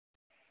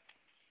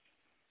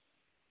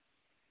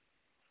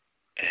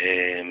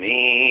है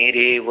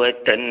मेरे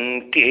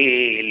वतन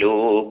के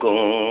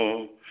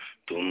लोगों,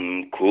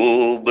 तुम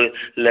खूब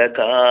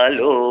लगा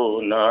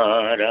लो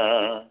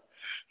नारा।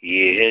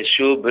 ये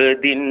शुभ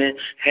दिन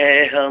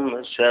है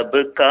हम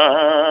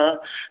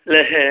सबका,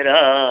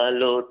 लहरा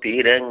लो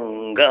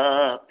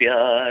तिरंगा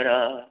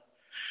प्यारा।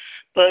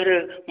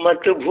 पर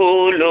मत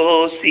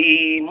भूलो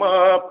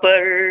सीमा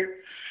पर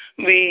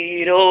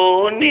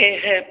वीरों ने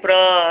है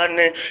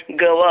प्राण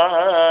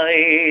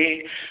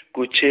गवाए,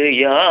 कुछ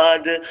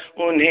याद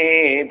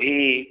उन्हें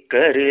भी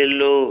कर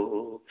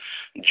लो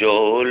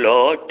जो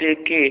लौट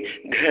के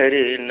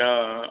घर ना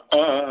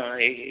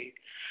आए।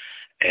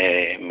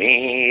 ऐ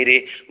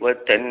मेरे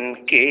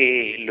वतन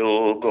के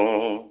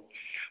लोगों,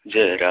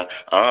 जरा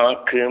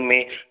आंख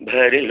में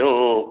भर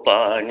लो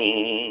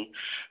पानी।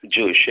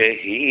 जो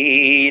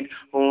शहीद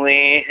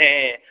हुए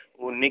हैं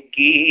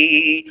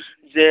उनकी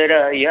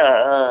जरा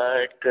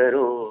याद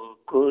करो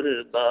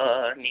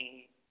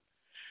कुर्बानी।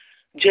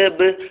 जब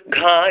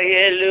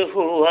घायल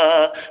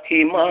हुआ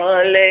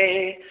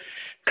हिमालय,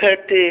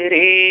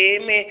 खतरे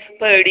में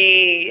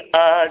पड़ी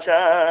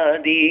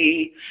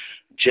आजादी,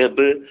 जब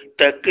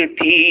तक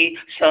थी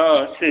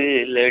सांस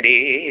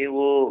लड़े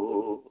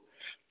वो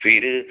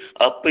फिर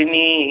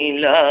अपनी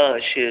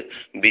लाश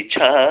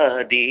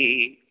बिछा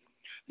दी।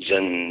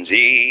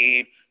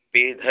 जंजीर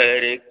पे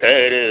धर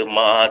कर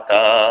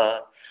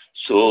माता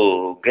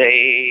सो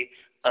गए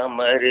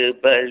अमर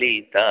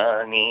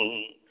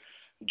बलिदानी।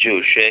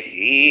 जो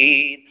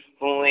शहीद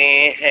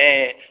हुए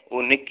हैं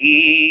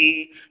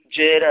उनकी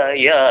जरा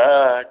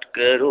याद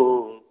करो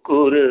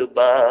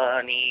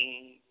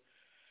कुर्बानी।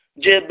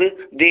 जब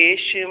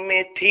देश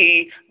में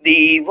थी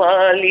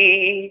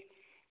दिवाली,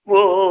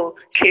 वो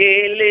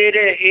खेल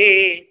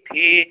रहे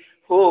थे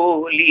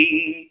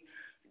होली।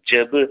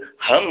 जब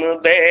हम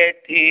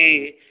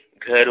बैठे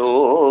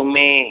घरों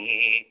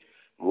में,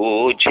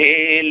 वो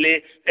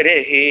झेल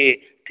रहे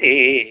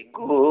थे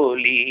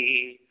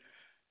गोली।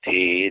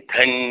 थे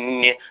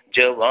धन्य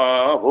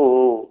जवान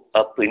वो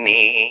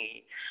अपने,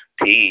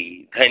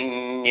 थी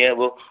धन्य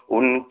वो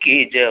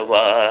उनकी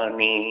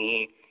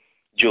जवानी।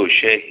 जो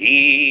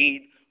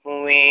शहीद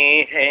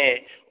हुए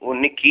हैं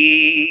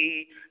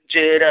उनकी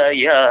जरा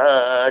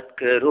याद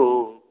करो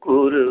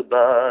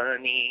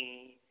कुर्बानी।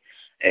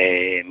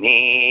 ऐ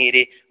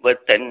मेरे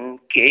वतन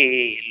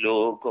के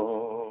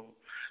लोगों,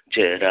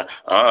 जरा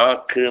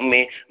आंख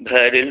में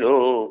भर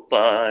लो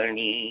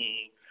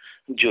पानी।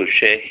 जो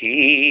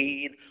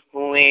शहीद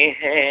हुए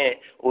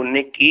हैं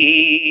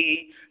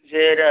उनकी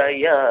जरा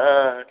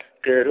याद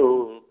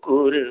करो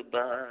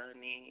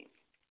कुर्बानी।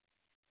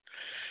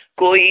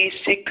 कोई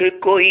सिख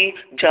कोई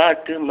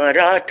जाट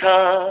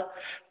मराठा,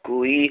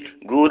 कोई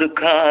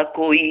गुरखा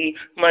कोई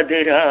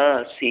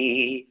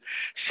मदरासी,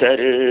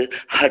 सर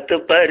हथ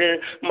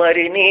पर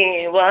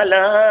मरने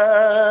वाला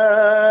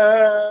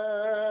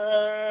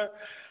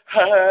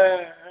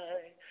हाय।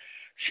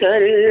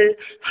 सर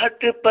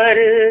हथ पर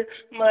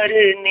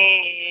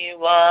मरने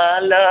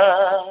वाला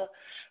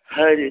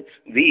हर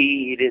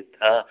वीर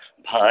था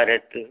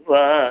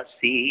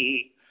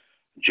भारतवासी।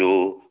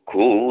 जो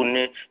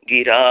खून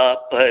गिरा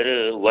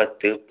पर्वत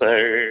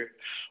पर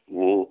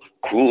वो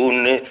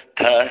खून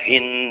था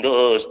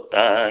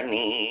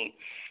हिंदुस्तानी।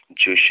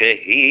 जो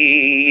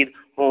शहीद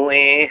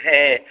हुए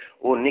हैं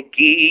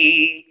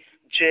उनकी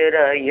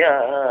जरा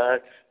याद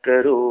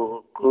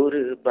करो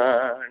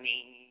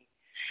कुर्बानी।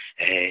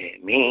 है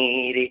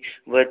मेरे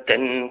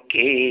वतन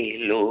के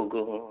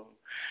लोगों,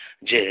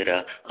 जरा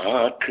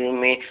आंख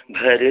में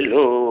भर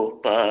लो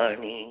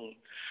पानी।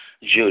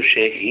 जो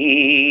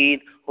शहीद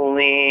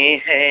हुए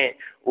हैं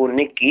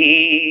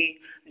उनकी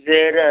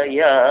जरा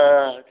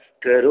याद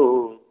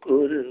करो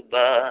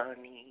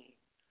कुर्बानी।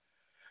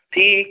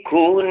 थी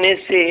खून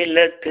से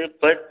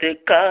लथपथ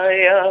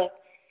काया,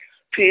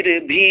 फिर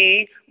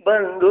भी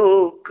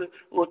बंदूक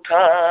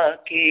उठा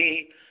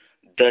के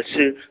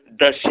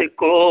 10-10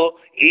 को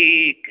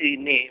एक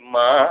ने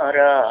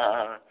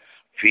मारा,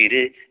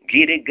 फिर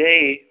गिर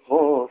गए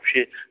होश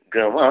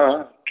गंवा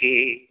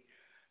के।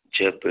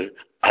 जब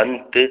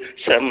अंत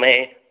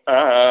समय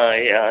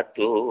आया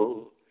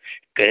तो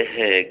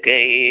कह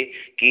गए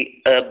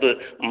कि अब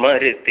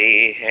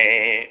मरते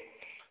हैं।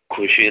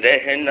 खुश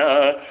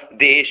रहना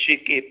देश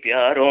के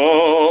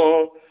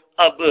प्यारों,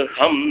 अब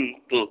हम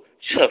तो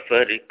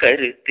सफर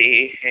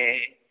करते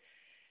हैं।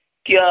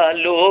 क्या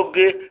लोग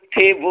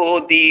थे वो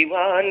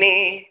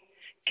दीवाने,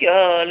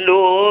 क्या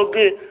लोग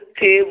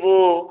थे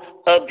वो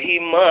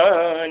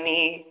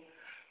अभिमानी।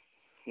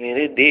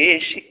 मेरे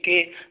देश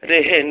के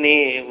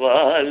रहने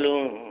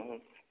वालों,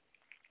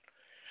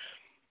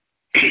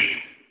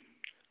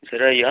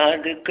 जरा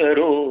याद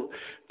करो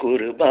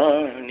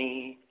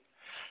कुर्बानी।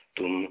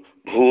 तुम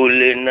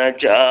भूल न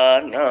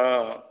जाना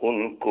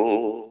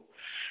उनको,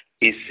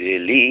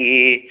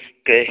 इसलिए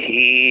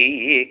कही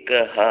ये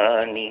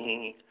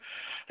कहानी।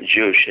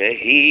 जो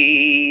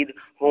शहीद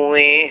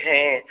हुए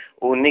हैं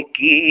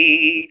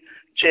उनकी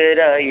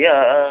जरा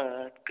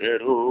याद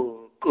करो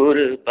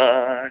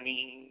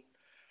कुर्बानी।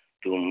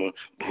 तुम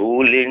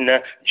भूल न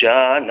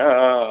जाना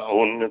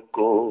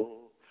उनको,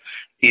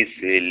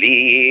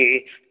 इसलिए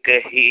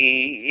कही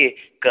ये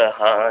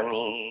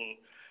कहानी,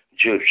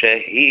 जो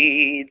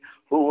शहीद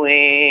हुए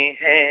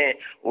हैं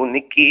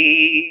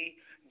उनकी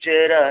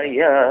जरा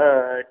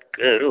याद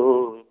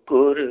करो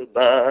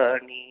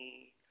कुर्बानी।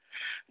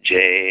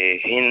 जय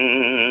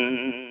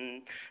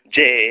हिंद,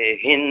 जय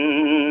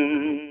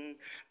हिंद,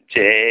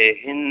 जय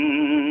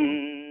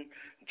हिंद,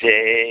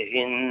 जय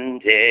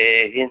हिंद,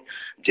 जय हिंद,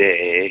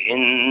 जय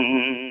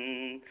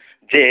हिंद,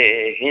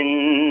 जय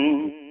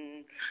हिंद,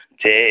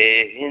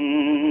 जय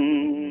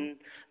हिंद,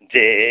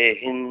 जय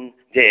हिंद,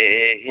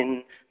 जय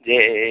हिंद,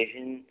 जय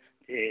हिंद,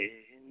 जय